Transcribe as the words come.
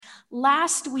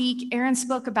Last week, Aaron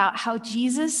spoke about how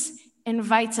Jesus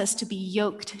invites us to be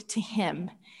yoked to him.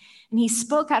 And he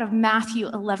spoke out of Matthew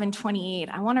 11:28.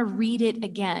 I want to read it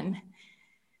again.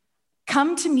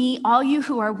 Come to me, all you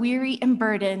who are weary and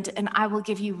burdened, and I will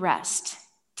give you rest.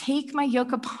 Take my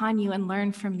yoke upon you and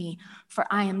learn from me, for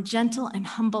I am gentle and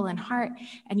humble in heart,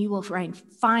 and you will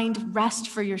find rest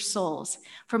for your souls.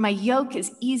 For my yoke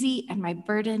is easy and my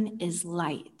burden is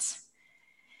light.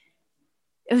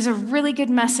 It was a really good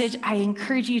message. I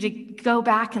encourage you to go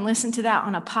back and listen to that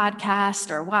on a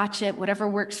podcast or watch it, whatever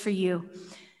works for you.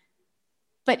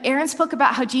 But Aaron spoke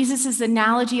about how Jesus'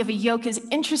 analogy of a yoke is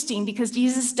interesting because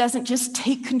Jesus doesn't just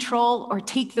take control or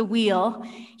take the wheel.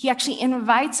 He actually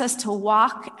invites us to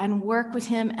walk and work with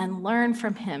him and learn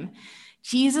from him.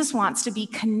 Jesus wants to be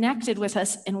connected with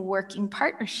us in working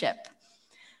partnership.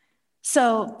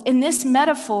 So in this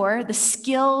metaphor, the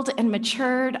skilled and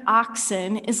matured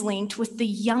oxen is linked with the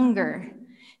younger.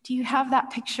 Do you have that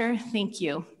picture? Thank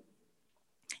you.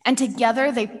 And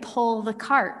together they pull the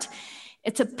cart.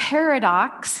 It's a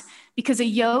paradox because a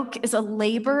yoke is a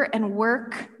labor and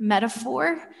work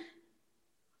metaphor.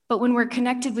 But when we're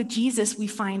connected with Jesus, we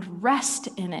find rest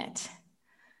in it.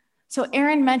 So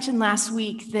Aaron mentioned last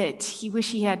week that he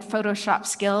wished he had Photoshop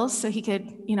skills so he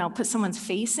could, put someone's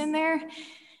face in there.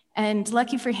 And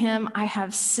lucky for him, I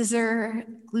have scissor,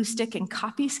 glue stick, and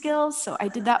copy skills, so I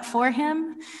did that for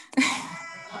him.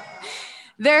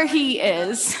 There he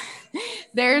is.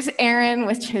 There's Aaron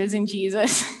with Chosen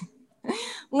Jesus,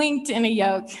 linked in a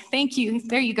yoke. Thank you.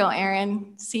 There you go,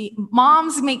 Aaron. See,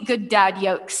 moms make good dad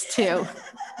yokes too.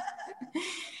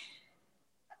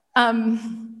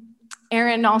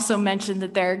 Aaron also mentioned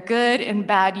that there are good and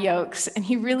bad yokes, and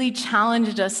he really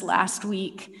challenged us last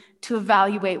week to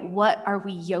evaluate what are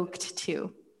we yoked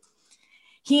to.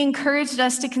 He encouraged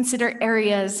us to consider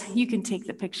areas. You can take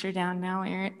the picture down now,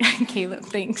 Aaron. Caleb,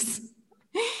 thanks.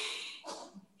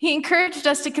 He encouraged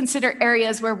us to consider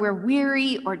areas where we're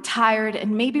weary or tired,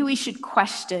 and maybe we should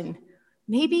question,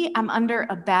 maybe I'm under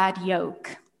a bad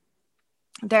yoke.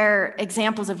 There are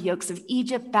examples of yokes of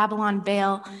Egypt, Babylon,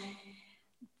 Baal.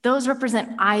 Those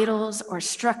represent idols or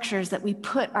structures that we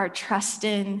put our trust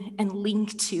in and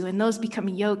link to, and those become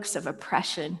yokes of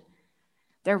oppression.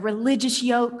 They're religious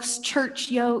yokes, church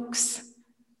yokes,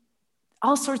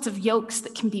 all sorts of yokes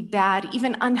that can be bad,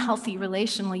 even unhealthy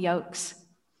relational yokes.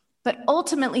 But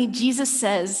ultimately, Jesus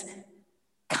says,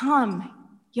 come,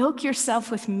 yoke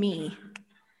yourself with me.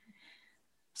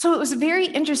 So it was very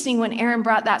interesting when Aaron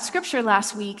brought that scripture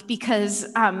last week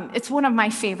because it's one of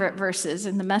my favorite verses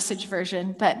in the Message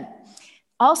version. But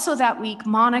also that week,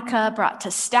 Monica brought to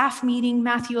staff meeting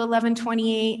Matthew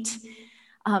 11:28.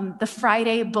 The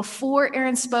Friday before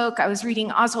Aaron spoke, I was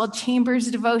reading Oswald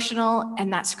Chambers' devotional,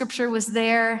 and that scripture was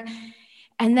there.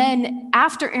 And then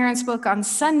after Aaron spoke on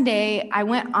Sunday, I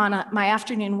went on my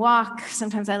afternoon walk.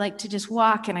 Sometimes I like to just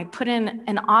walk, and I put in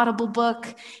an Audible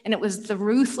book, and it was The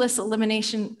Ruthless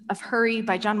Elimination of Hurry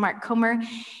by John Mark Comer.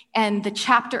 And the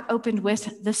chapter opened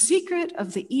with The Secret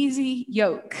of the Easy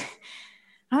Yoke.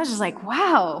 I was just like,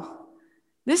 wow,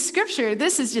 this scripture,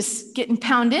 this is just getting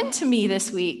pounded into me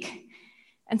this week.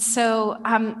 And so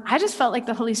I just felt like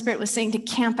the Holy Spirit was saying to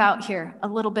camp out here a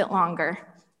little bit longer.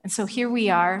 And so here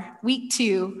we are, week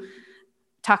 2,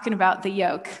 talking about the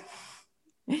yoke.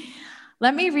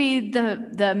 Let me read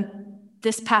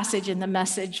this passage in the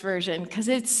Message version, because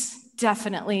it's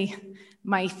definitely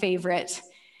my favorite.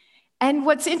 And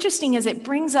what's interesting is it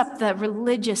brings up the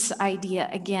religious idea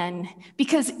again,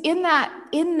 because in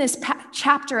this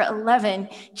chapter 11,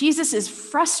 Jesus is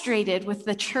frustrated with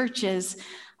the churches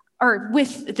or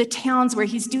with the towns where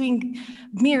he's doing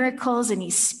miracles and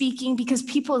he's speaking because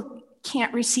people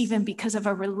can't receive him because of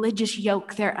a religious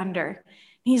yoke they're under. And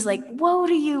he's like, woe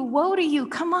to you,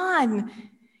 come on,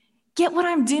 get what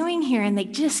I'm doing here. And they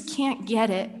just can't get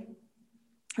it.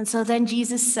 And so then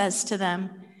Jesus says to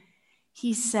them,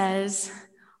 he says,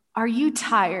 are you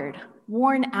tired,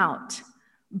 worn out,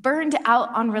 burned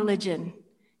out on religion?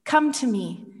 Come to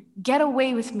me, get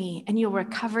away with me, and you'll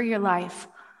recover your life.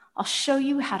 I'll show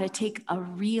you how to take a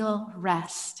real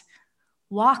rest.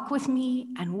 Walk with me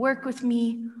and work with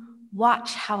me.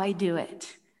 Watch how I do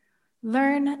it.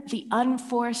 Learn the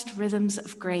unforced rhythms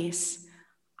of grace.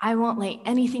 I won't lay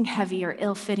anything heavy or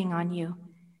ill-fitting on you.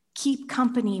 Keep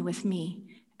company with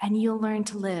me, and you'll learn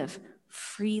to live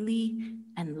freely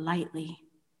and lightly.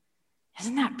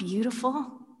 Isn't that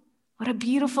beautiful? What a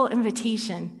beautiful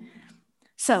invitation.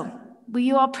 So, will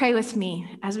you all pray with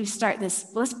me as we start this?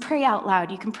 Let's pray out loud.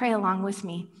 You can pray along with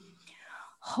me.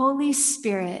 Holy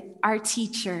Spirit, our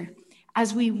teacher,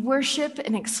 as we worship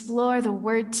and explore the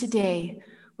word today,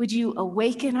 would you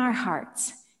awaken our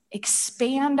hearts,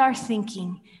 expand our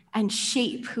thinking, and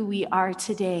shape who we are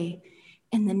today.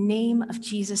 In the name of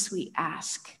Jesus, we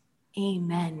ask.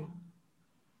 Amen.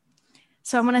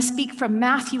 So I'm going to speak from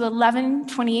Matthew 11,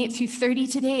 28 through 30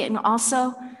 today, and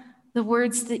also the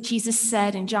words that Jesus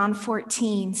said in John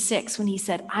 14, 6, when he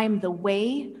said, I am the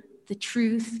way, the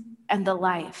truth, and the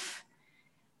life.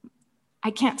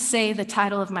 I can't say the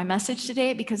title of my message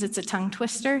today because it's a tongue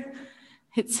twister.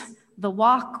 It's the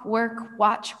walk, work,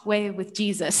 watch, way with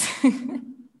Jesus.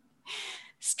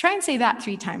 Just try and say that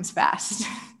 3 times fast.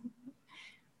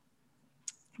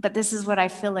 But this is what I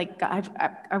feel like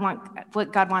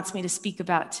what God wants me to speak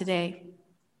about today.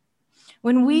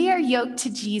 When we are yoked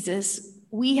to Jesus,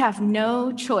 we have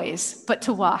no choice but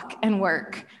to walk and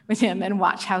work with him and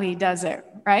watch how he does it,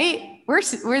 right?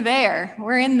 We're there.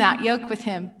 We're in that yoke with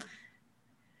him.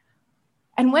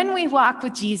 And when we walk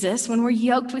with Jesus, when we're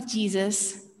yoked with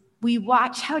Jesus, we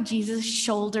watch how Jesus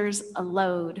shoulders a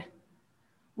load.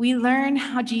 We learn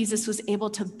how Jesus was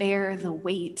able to bear the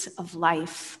weight of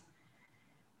life.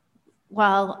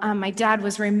 While my dad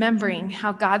was remembering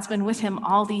how God's been with him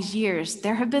all these years,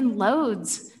 there have been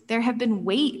loads, there have been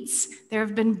weights, there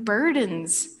have been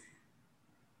burdens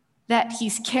that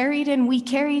he's carried and we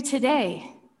carry today.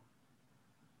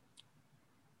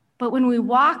 But when we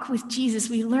walk with Jesus,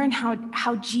 we learn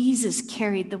how Jesus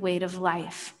carried the weight of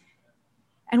life.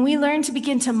 And we learn to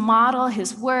begin to model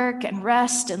his work and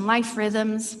rest and life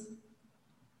rhythms.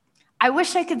 I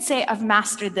wish I could say I've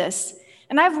mastered this.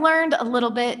 And I've learned a little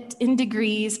bit in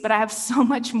degrees, but I have so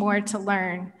much more to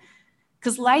learn.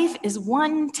 Because life is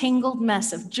one tangled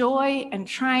mess of joy and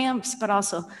triumphs, but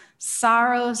also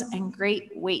sorrows and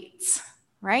great weights,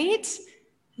 right?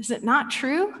 Is it not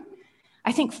true?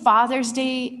 I think Father's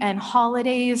Day and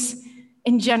holidays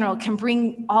in general can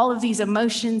bring all of these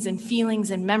emotions and feelings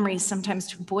and memories sometimes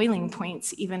to boiling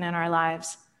points even in our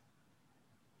lives.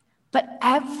 But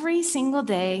every single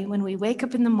day when we wake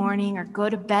up in the morning or go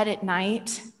to bed at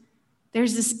night,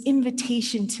 there's this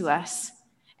invitation to us.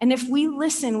 And if we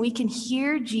listen, we can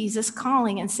hear Jesus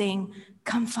calling and saying,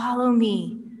 come follow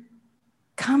me.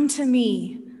 Come to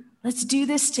me. Let's do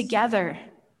this together.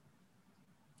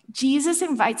 Jesus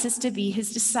invites us to be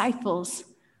his disciples.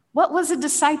 What was a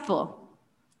disciple?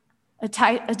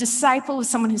 A disciple was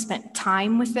someone who spent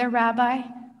time with their rabbi.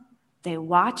 They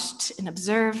watched and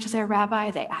observed their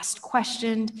rabbi. They asked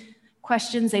questions.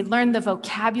 They learned the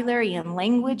vocabulary and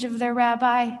language of their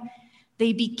rabbi.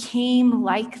 They became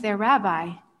like their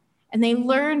rabbi, and they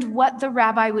learned what the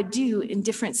rabbi would do in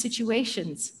different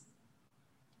situations.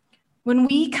 When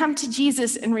we come to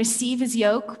Jesus and receive his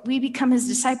yoke, we become his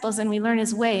disciples and we learn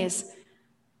his ways,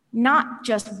 not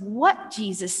just what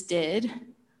Jesus did,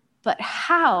 but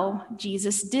how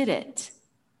Jesus did it.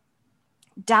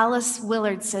 Dallas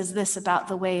Willard says this about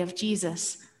the way of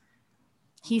Jesus.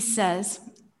 He says,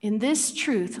 in this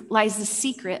truth lies the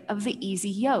secret of the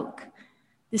easy yoke.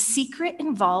 The secret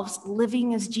involves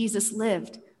living as Jesus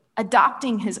lived,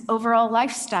 adopting his overall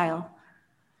lifestyle.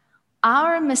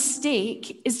 Our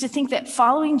mistake is to think that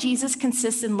following Jesus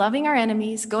consists in loving our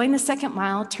enemies, going the second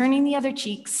mile, turning the other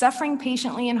cheek, suffering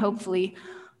patiently and hopefully,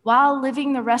 while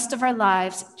living the rest of our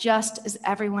lives just as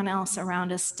everyone else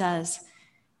around us does.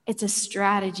 It's a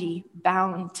strategy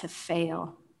bound to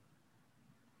fail.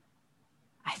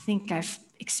 I think I've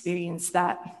experienced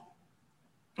that.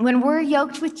 When we're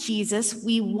yoked with Jesus,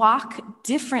 we walk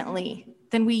differently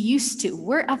than we used to.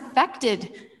 We're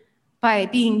affected by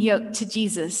being yoked to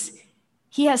Jesus.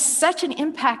 He has such an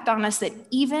impact on us that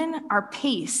even our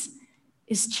pace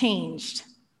is changed.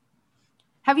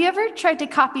 Have you ever tried to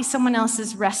copy someone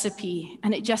else's recipe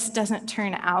and it just doesn't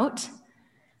turn out?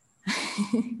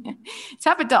 It's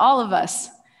happened to all of us.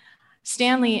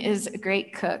 Stanley is a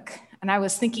great cook, and I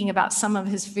was thinking about some of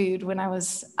his food when I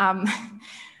was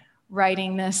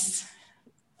writing this,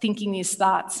 thinking these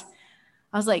thoughts.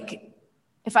 I was like,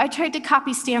 if I tried to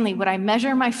copy Stanley, would I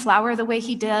measure my flour the way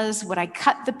he does? Would I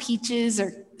cut the peaches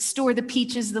or store the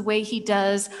peaches the way he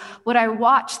does? Would I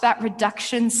watch that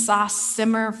reduction sauce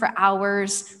simmer for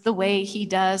hours the way he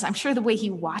does? I'm sure the way he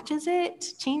watches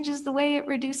it changes the way it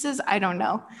reduces. I don't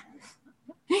know.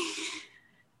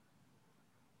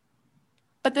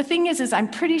 But the thing is I'm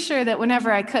pretty sure that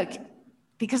whenever I cook,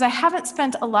 because I haven't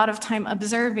spent a lot of time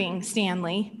observing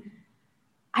Stanley,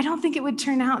 I don't think it would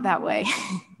turn out that way.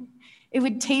 It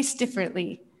would taste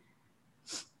differently.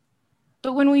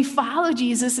 But when we follow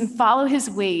Jesus and follow his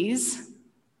ways,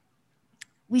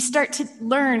 we start to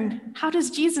learn, how does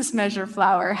Jesus measure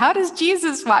flour? How does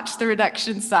Jesus watch the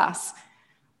reduction sauce?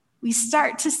 We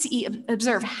start to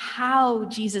observe how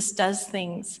Jesus does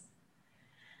things.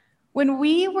 When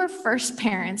we were first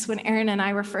parents, when Aaron and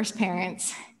I were first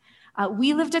parents,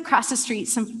 We lived across the street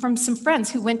from some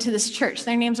friends who went to this church.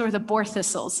 Their names were the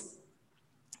Borthistles.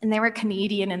 And they were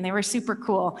Canadian, and they were super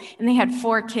cool. And they had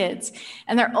 4 kids.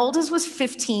 And their oldest was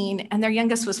 15, and their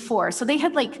youngest was 4. So they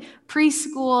had like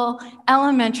preschool,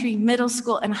 elementary, middle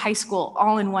school, and high school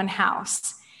all in one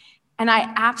house. And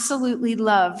I absolutely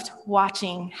loved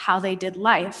watching how they did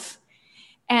life.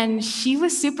 And she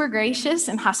was super gracious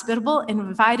and hospitable and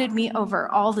invited me over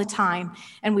all the time.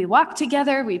 And we walked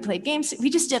together, we played games, we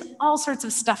just did all sorts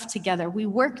of stuff together. We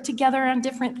worked together on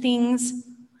different things.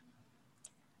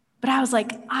 But I was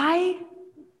like, I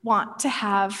want to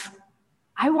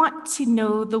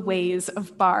know the ways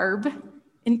of Barb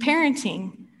in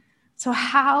parenting. So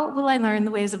how will I learn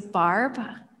the ways of Barb?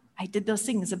 I did those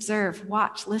things: observe,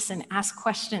 watch, listen, ask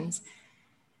questions.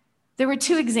 There were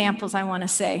 2 examples I want to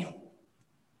say.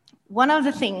 One of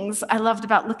the things I loved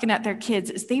about looking at their kids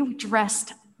is they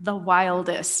dressed the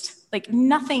wildest. Like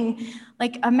nothing,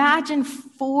 like imagine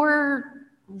 4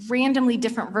 randomly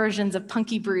different versions of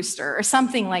Punky Brewster or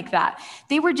something like that.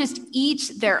 They were just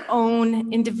each their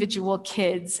own individual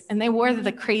kids, and they wore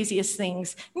the craziest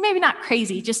things. Maybe not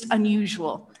crazy, just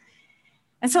unusual.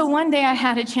 And so one day I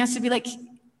had a chance to be like,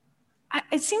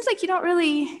 it seems like you don't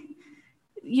really,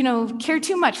 care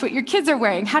too much what your kids are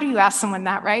wearing. How do you ask someone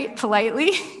that, right?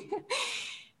 Politely.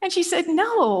 And she said,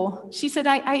 no. She said,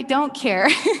 I don't care.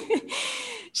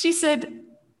 She said,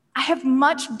 I have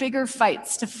much bigger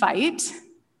fights to fight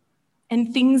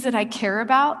and things that I care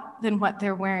about than what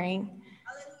they're wearing.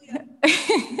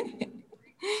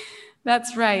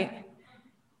 That's right.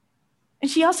 And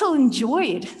she also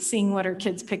enjoyed seeing what her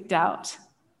kids picked out.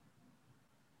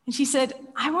 And she said,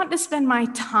 I want to spend my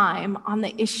time on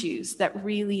the issues that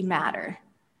really matter.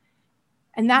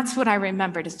 And that's what I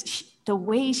remembered, is the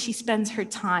way she spends her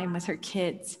time with her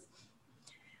kids.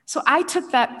 So I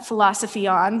took that philosophy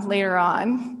on later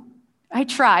on. I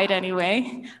tried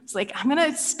anyway. I was like, I'm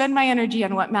going to spend my energy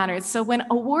on what matters. So when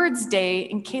awards day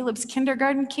in Caleb's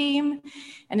kindergarten came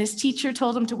and his teacher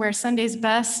told him to wear Sunday's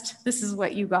best, this is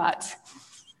what you got.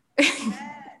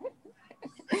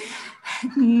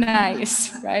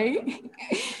 Nice, right?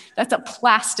 That's a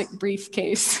plastic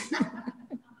briefcase.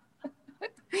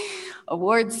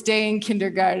 Awards day in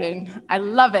kindergarten. I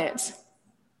love it.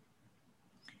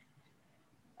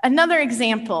 Another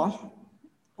example,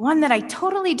 one that I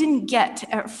totally didn't get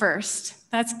at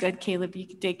first. That's good, Caleb, you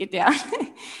can take it down.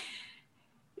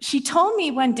 She told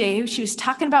me one day, she was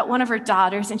talking about one of her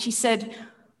daughters, and she said,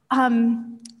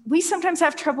 we sometimes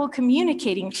have trouble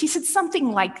communicating. She said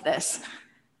something like this.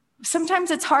 Sometimes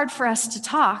it's hard for us to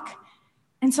talk.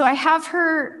 And so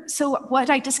what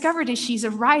I discovered is she's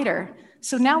a writer.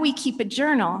 So now we keep a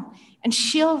journal, and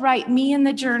she'll write me in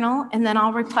the journal, and then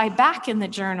I'll reply back in the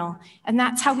journal. And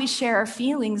that's how we share our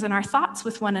feelings and our thoughts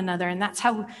with one another. And that's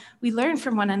how we learn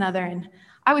from one another. And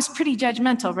I was pretty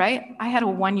judgmental, right? I had a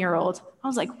 1-year-old. I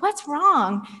was like, what's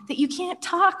wrong that you can't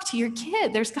talk to your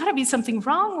kid? There's got to be something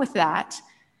wrong with that.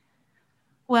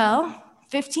 Well,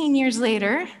 15 years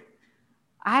later,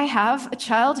 I have a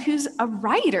child who's a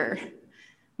writer.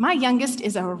 My youngest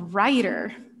is a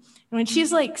writer. And when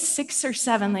she's like 6 or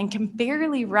 7 and can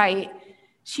barely write,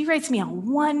 she writes me a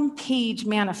 1-page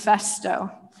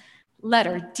manifesto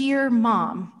letter. Dear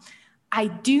Mom, I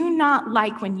do not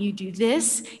like when you do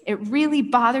this. It really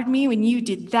bothered me when you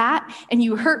did that, and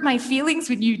you hurt my feelings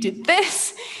when you did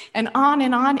this, and on,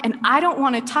 and I don't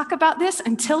want to talk about this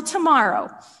until tomorrow.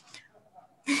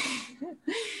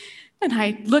 And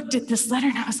I looked at this letter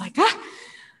and I was like,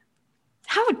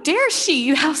 how dare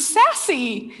she? How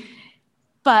sassy.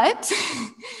 But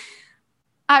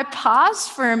I paused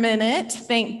for a minute,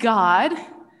 thank God.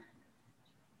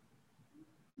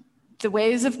 The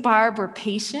ways of Barb were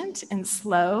patient and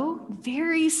slow,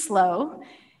 very slow.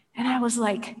 And I was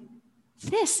like,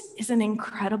 this is an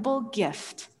incredible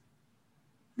gift.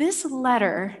 This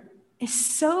letter is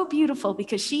so beautiful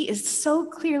because she is so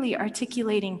clearly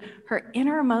articulating her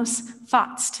innermost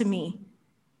thoughts to me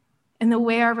and the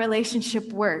way our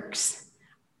relationship works.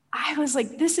 I was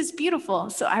like, this is beautiful.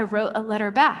 So I wrote a letter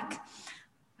back.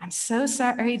 I'm so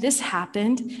sorry this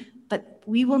happened, but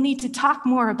we will need to talk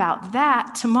more about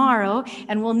that tomorrow,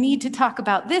 and we'll need to talk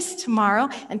about this tomorrow,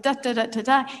 and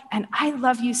da-da-da-da-da. And I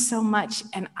love you so much,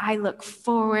 and I look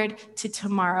forward to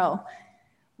tomorrow.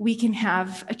 We can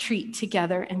have a treat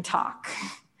together and talk.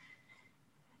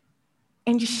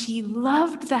 And she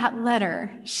loved that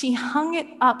letter. She hung it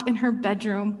up in her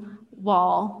bedroom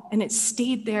wall, and it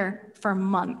stayed there for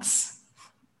months.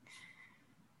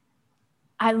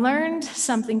 I learned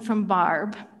something from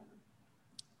Barb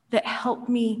that helped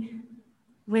me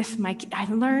with I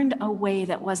learned a way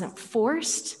that wasn't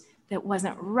forced, that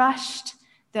wasn't rushed,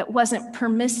 that wasn't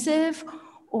permissive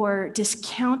or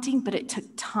discounting, but it took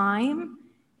time.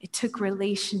 It took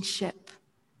relationship.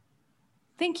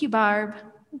 Thank you, Barb.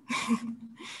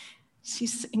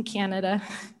 She's in Canada.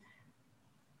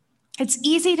 It's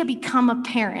easy to become a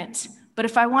parent, but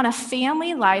if I want a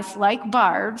family life like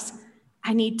Barb's,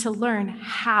 I need to learn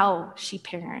how she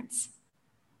parents.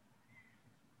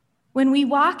 When we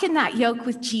walk in that yoke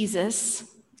with Jesus,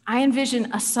 I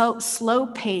envision a slow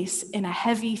pace in a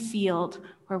heavy field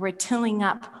where we're tilling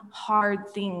up hard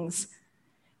things.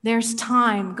 There's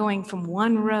time going from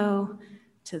one row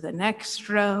to the next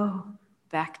row,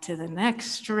 back to the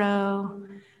next row.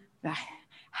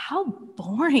 How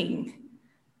boring,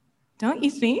 don't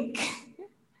you think?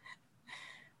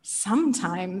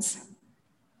 Sometimes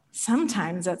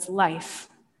that's life.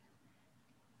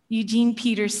 Eugene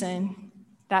Peterson,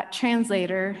 that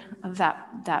translator of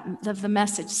of the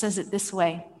message, says it this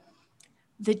way: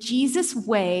 the Jesus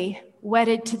way,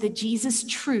 wedded to the Jesus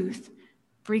truth,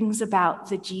 brings about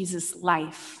the Jesus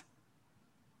life.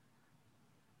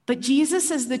 But Jesus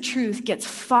as the truth gets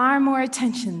far more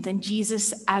attention than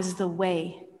Jesus as the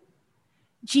way.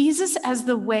 Jesus as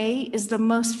the way is the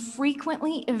most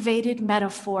frequently evaded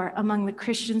metaphor among the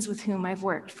Christians with whom I've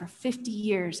worked for 50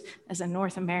 years as a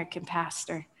North American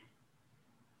pastor.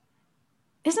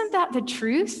 Isn't that the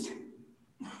truth?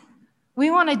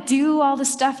 We want to do all the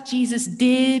stuff Jesus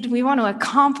did. We want to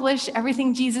accomplish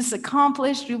everything Jesus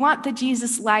accomplished. We want the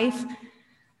Jesus life.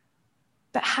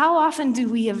 But how often do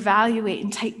we evaluate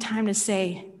and take time to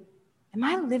say, am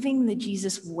I living the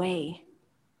Jesus way?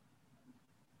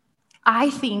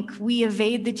 I think we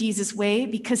evade the Jesus way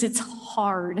because it's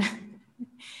hard.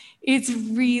 It's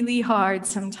really hard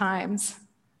sometimes.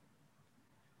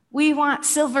 We want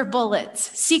silver bullets,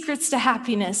 secrets to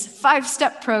happiness,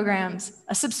 5-step programs,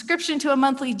 a subscription to a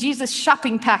monthly Jesus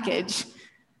shopping package,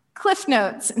 Cliff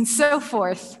Notes, and so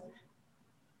forth.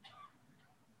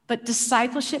 But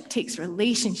discipleship takes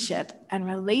relationship, and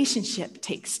relationship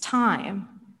takes time.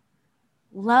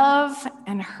 Love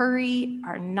and hurry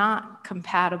are not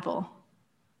compatible,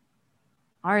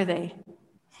 are they?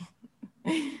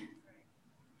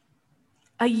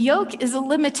 A yoke is a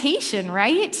limitation,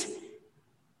 right?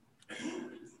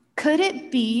 Could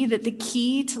it be that the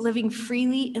key to living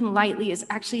freely and lightly is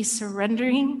actually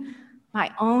surrendering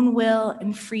my own will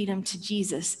and freedom to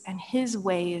Jesus and his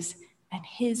ways and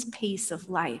his pace of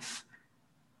life?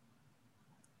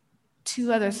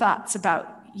 2 other thoughts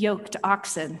about yoked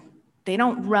oxen. They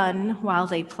don't run while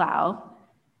they plow.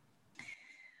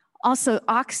 Also,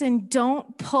 oxen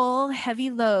don't pull heavy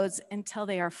loads until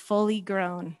they are fully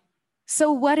grown.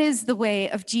 So what is the way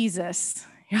of Jesus?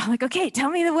 You're like, okay, tell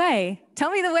me the way. Tell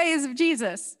me the ways of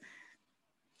Jesus.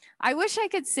 I wish I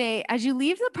could say, as you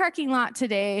leave the parking lot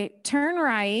today, turn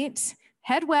right,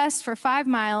 head west for 5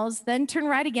 miles, then turn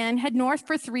right again, head north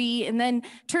for 3, and then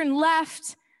turn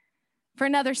left for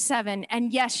another 7.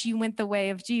 And yes, you went the way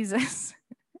of Jesus.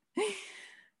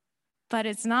 But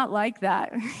it's not like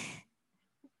that.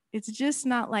 It's just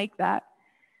not like that.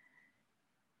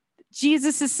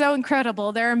 Jesus is so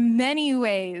incredible. There are many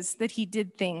ways that he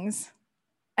did things.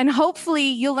 And hopefully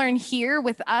you'll learn here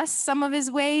with us some of his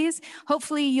ways.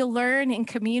 Hopefully you'll learn in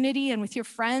community and with your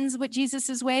friends what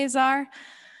Jesus' ways are.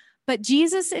 But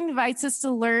Jesus invites us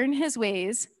to learn his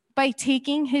ways by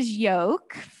taking his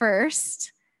yoke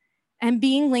first and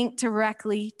being linked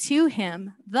directly to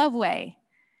him, the way.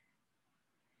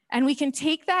 And we can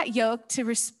take that yoke to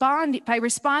respond by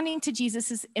responding to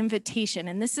Jesus' invitation.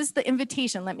 And this is the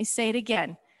invitation. Let me say it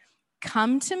again.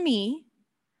 Come to me,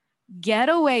 get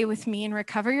away with me and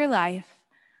recover your life.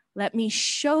 Let me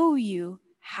show you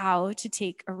how to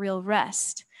take a real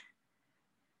rest.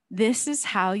 This is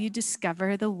how you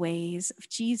discover the ways of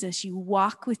Jesus. You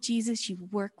walk with Jesus, you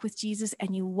work with Jesus,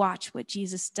 and you watch what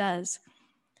Jesus does.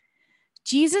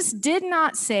 Jesus did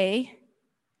not say,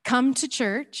 come to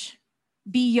church,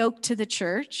 be yoked to the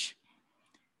church.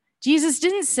 Jesus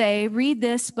didn't say, read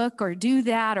this book or do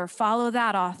that or follow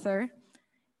that author.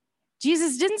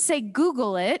 Jesus didn't say,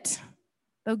 Google it,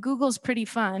 though Google's pretty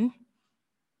fun.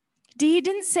 He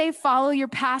didn't say, follow your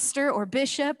pastor or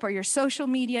bishop or your social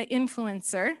media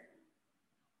influencer.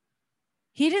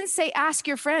 He didn't say, ask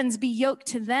your friends, be yoked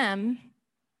to them.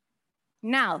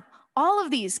 Now, all of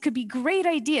these could be great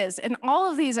ideas, and all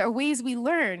of these are ways we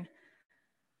learn.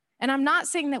 And I'm not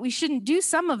saying that we shouldn't do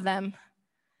some of them,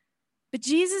 but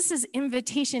Jesus'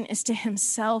 invitation is to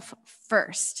himself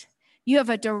first. You have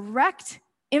a direct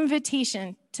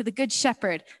invitation to the Good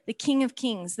Shepherd, the King of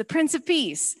Kings, the Prince of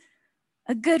Peace,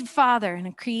 a good Father and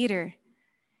a Creator.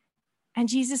 And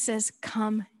Jesus says,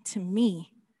 come to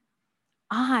me.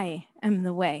 I am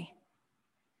the way.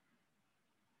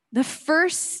 The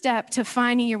first step to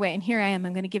finding your way, and here I am,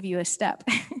 I'm going to give you a step.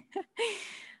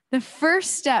 The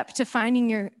first step to finding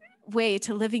your way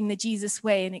to living the Jesus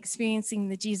way and experiencing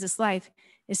the Jesus life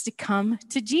is to come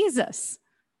to Jesus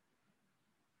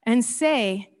and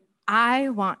say, I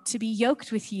want to be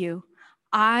yoked with you.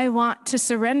 I want to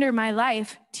surrender my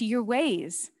life to your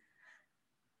ways.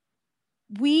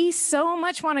 We so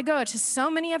much want to go to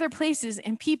so many other places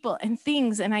and people and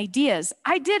things and ideas.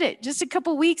 I did it just a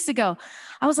couple weeks ago.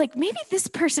 I was like, maybe this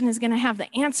person is going to have the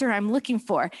answer I'm looking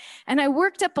for. And I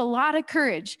worked up a lot of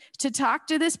courage to talk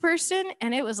to this person.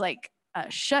 And it was like a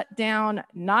shut down,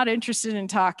 not interested in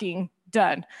talking,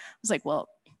 done. I was like, well,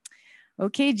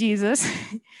 okay, Jesus,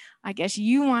 I guess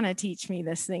you want to teach me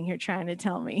this thing you're trying to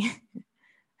tell me.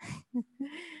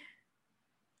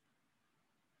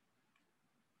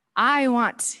 I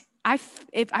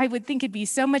would think it'd be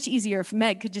so much easier if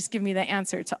Meg could just give me the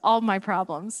answer to all my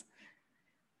problems.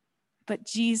 But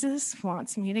Jesus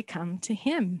wants me to come to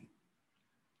him.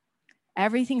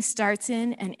 Everything starts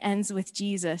in and ends with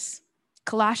Jesus.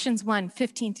 Colossians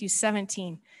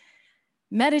 1:15-17.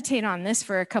 Meditate on this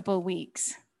for a couple of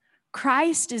weeks.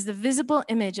 Christ is the visible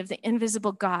image of the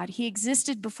invisible God. He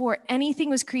existed before anything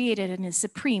was created and is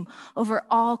supreme over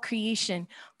all creation.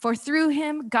 For through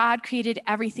him, God created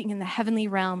everything in the heavenly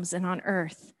realms and on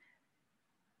earth.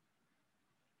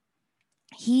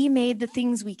 He made the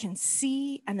things we can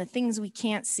see and the things we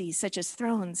can't see, such as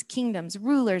thrones, kingdoms,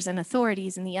 rulers, and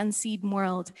authorities in the unseen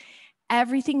world.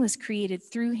 Everything was created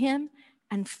through him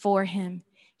and for him.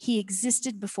 He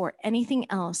existed before anything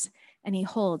else, and he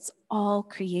holds all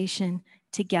creation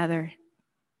together.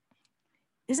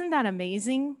 Isn't that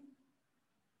amazing?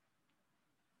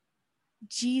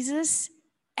 Jesus,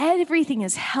 everything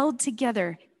is held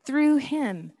together through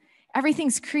him.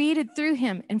 Everything's created through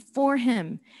him and for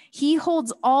him. He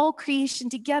holds all creation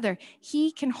together.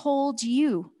 He can hold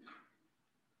you.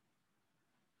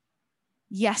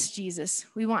 Yes, Jesus,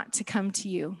 we want to come to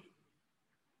you.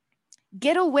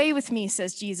 Get away with me,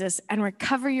 says Jesus, and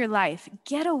recover your life.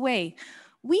 Get away.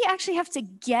 We actually have to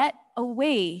get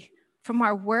away from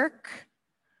our work,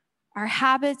 our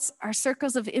habits, our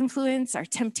circles of influence, our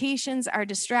temptations, our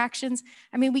distractions.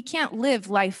 I mean, we can't live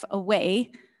life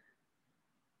away,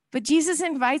 but Jesus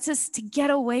invites us to get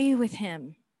away with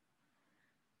him.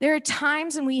 There are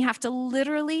times when we have to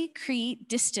literally create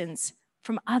distance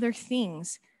from other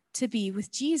things to be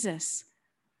with Jesus.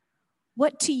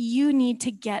 What do you need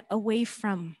to get away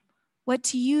from? What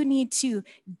do you need to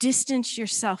distance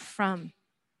yourself from?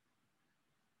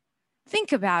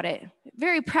 Think about it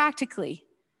very practically.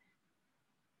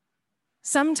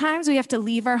 Sometimes we have to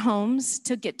leave our homes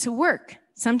to get to work.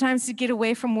 Sometimes to get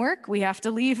away from work, we have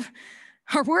to leave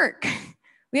our work.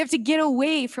 We have to get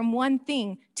away from one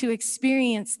thing to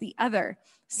experience the other.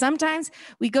 Sometimes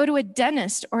we go to a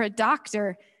dentist or a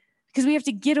doctor because we have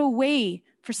to get away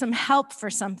for some help for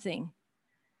something.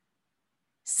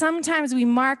 Sometimes we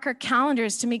mark our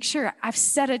calendars to make sure I've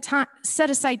set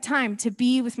aside time to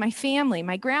be with my family.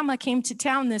 My grandma came to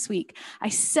town this week. I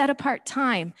set apart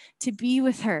time to be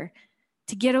with her,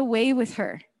 to get away with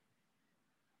her.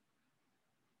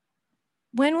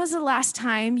 When was the last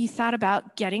time you thought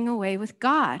about getting away with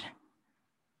God?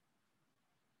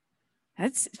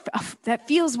 That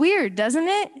feels weird, doesn't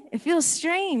it? It feels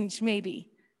strange, maybe.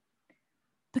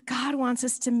 But God wants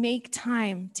us to make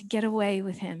time to get away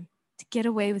with him, to get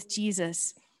away with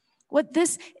Jesus.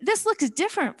 This looks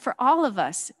different for all of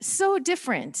us, so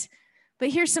different.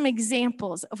 But here's some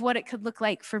examples of what it could look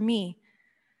like for me.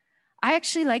 I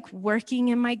actually like working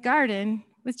in my garden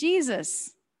with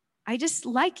Jesus. I just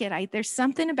like it. There's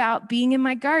something about being in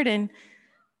my garden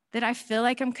that I feel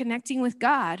like I'm connecting with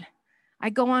God. I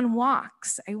go on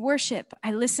walks, I worship,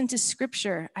 I listen to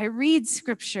scripture, I read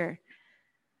scripture.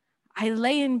 I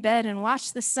lay in bed and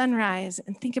watch the sunrise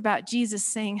and think about Jesus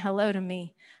saying hello to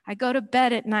me. I go to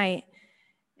bed at night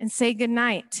and say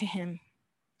goodnight to him.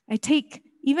 I take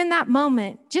even that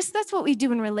moment, that's what we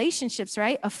do in relationships,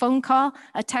 right? A phone call,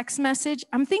 a text message.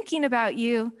 I'm thinking about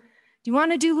you. Do you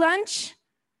want to do lunch?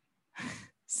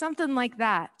 Something like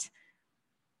that.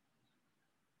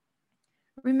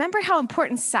 Remember how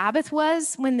important Sabbath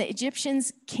was when the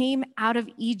Egyptians came out of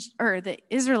Egypt, or the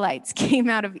Israelites came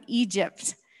out of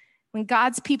Egypt? When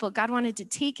God wanted to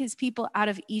take his people out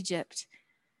of Egypt.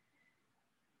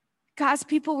 God's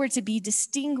people were to be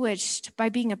distinguished by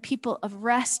being a people of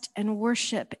rest and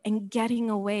worship and getting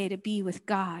away to be with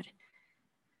God.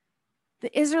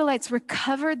 The Israelites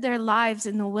recovered their lives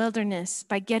in the wilderness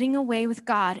by getting away with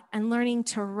God and learning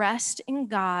to rest in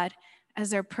God as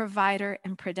their provider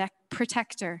and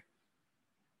protector.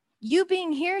 You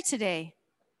being here today,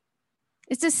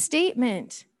 it's a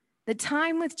statement The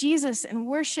time with Jesus and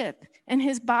worship and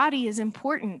his body is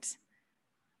important.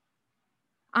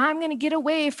 I'm going to get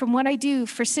away from what I do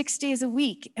for 6 days a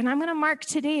week, and I'm going to mark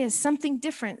today as something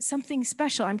different, something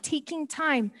special. I'm taking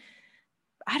time.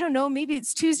 I don't know, maybe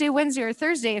it's Tuesday, Wednesday, or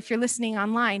Thursday if you're listening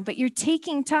online, but you're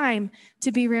taking time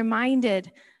to be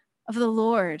reminded of the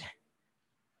Lord.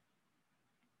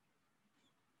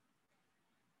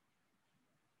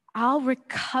 I'll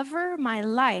recover my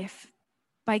life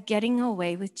by getting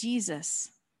away with Jesus.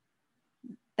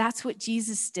 That's what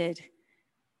Jesus did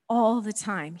all the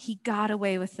time. He got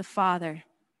away with the Father.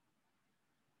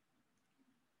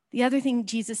 The other thing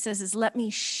Jesus says is, let me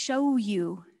show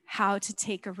you how to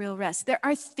take a real rest. There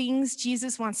are things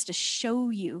Jesus wants to show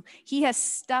you. He has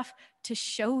stuff to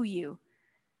show you.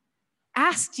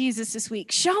 Ask Jesus this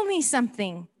week, show me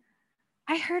something.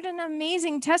 I heard an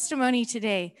amazing testimony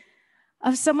today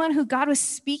of someone who God was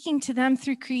speaking to them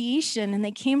through creation and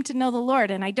they came to know the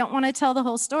Lord. And I don't want to tell the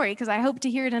whole story because I hope to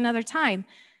hear it another time.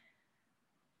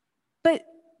 But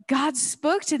God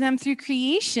spoke to them through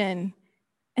creation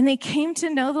and they came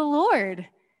to know the Lord.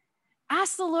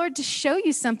 Ask the Lord to show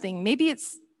you something. Maybe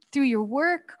it's through your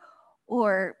work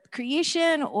or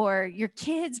creation or your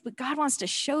kids, but God wants to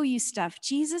show you stuff.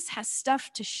 Jesus has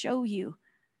stuff to show you.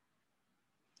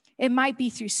 It might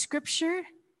be through scripture.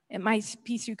 It might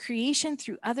be through creation,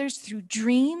 through others, through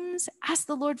dreams. Ask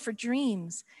the Lord for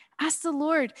dreams. Ask the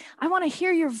Lord, I want to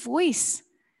hear your voice.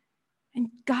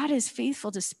 And God is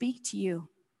faithful to speak to you.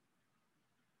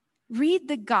 Read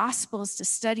the Gospels to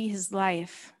study his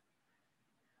life.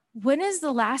 When is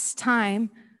the last time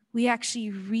we actually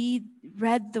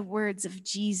read the words of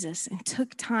Jesus and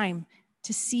took time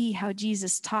to see how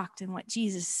Jesus talked and what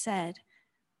Jesus said?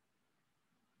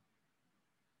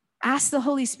 Ask the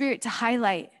Holy Spirit to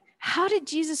highlight, how did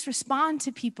Jesus respond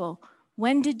to people?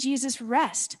 When did Jesus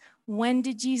rest? When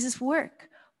did Jesus work?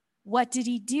 What did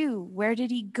he do? Where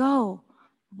did he go?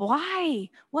 Why?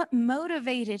 What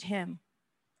motivated him?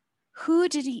 Who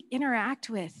did he interact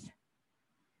with?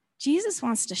 Jesus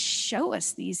wants to show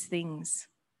us these things.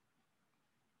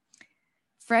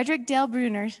 Frederick Dale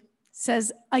Bruner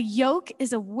says, a yoke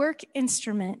is a work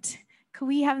instrument. Could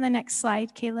we have the next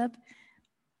slide, Caleb?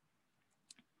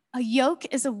 A yoke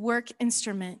is a work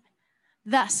instrument.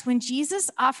 Thus, when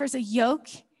Jesus offers a yoke,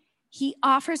 he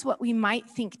offers what we might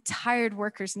think tired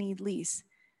workers need least.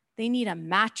 They need a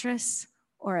mattress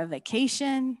or a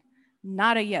vacation,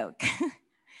 not a yoke.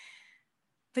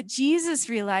 But Jesus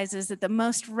realizes that the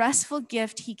most restful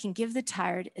gift he can give the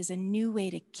tired is a new way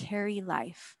to carry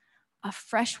life, a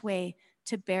fresh way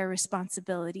to bear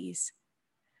responsibilities.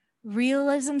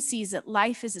 Realism sees that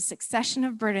life is a succession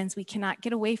of burdens we cannot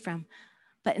get away from,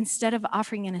 but instead of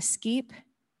offering an escape,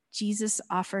 Jesus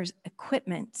offers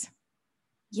equipment.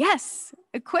 Yes,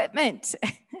 equipment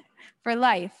for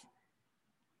life.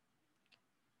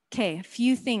 Okay, a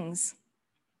few things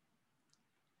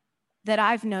that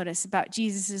I've noticed about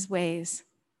Jesus's ways,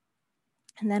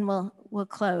 and then we'll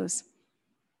close.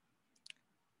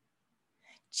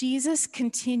 Jesus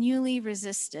continually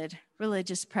resisted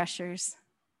religious pressures.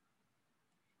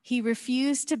 He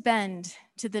refused to bend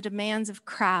to the demands of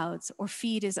crowds or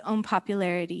feed his own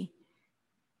popularity.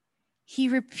 He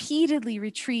repeatedly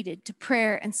retreated to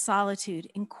prayer and solitude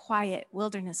in quiet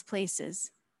wilderness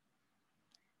places.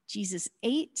 Jesus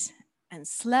ate and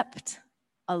slept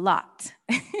a lot.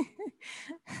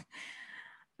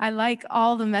 I like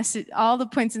all the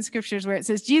points in scriptures where it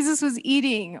says Jesus was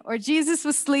eating or Jesus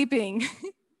was sleeping.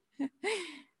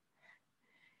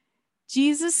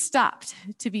 Jesus stopped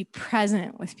to be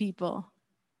present with people.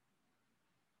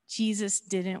 Jesus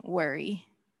didn't worry.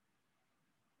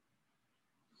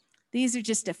 These are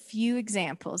just a few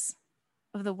examples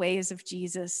of the ways of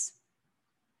Jesus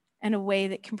and a way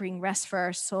that can bring rest for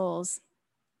our souls.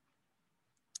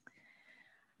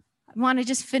 I want to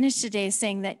just finish today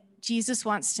saying that Jesus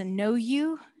wants to know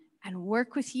you and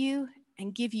work with you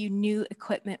and give you new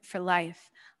equipment for life,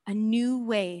 a new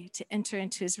way to enter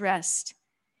into his rest.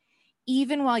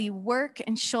 Even while you work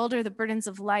and shoulder the burdens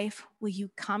of life, will you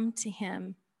come to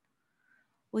him?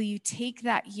 Will you take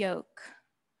that yoke?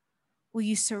 Will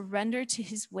you surrender to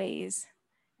his ways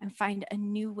and find a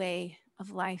new way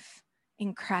of life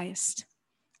in Christ?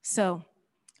 So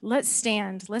let's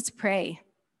stand, let's pray.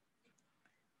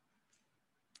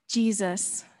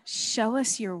 Jesus, show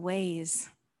us your ways.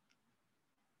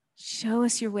 Show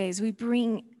us your ways. We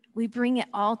bring it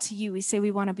all to you. We say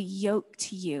we want to be yoked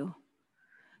to you.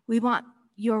 We want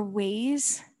your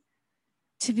ways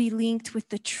to be linked with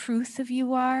the truth of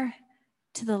you are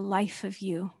to the life of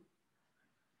you.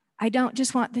 I don't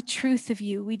just want the truth of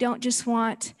you. We don't just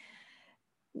want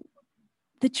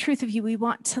the truth of you. We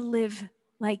want to live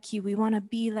like you. We want to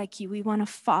be like you. We want to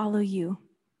follow you.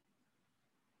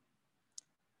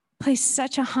 Place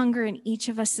such a hunger in each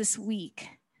of us this week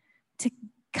to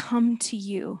come to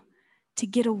you, to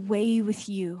get away with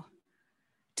you,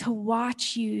 to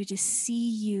watch you, to see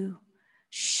you.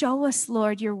 Show us,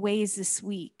 Lord, your ways this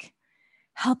week.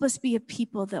 Help us be a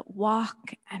people that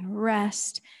walk and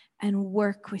rest and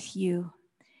work with you.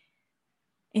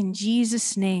 In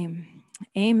Jesus' name,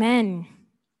 amen.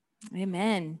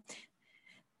 Amen.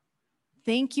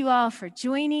 Thank you all for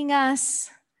joining us.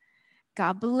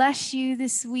 God bless you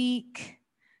this week.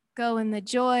 Go in the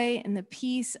joy and the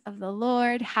peace of the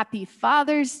Lord. Happy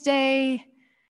Father's Day.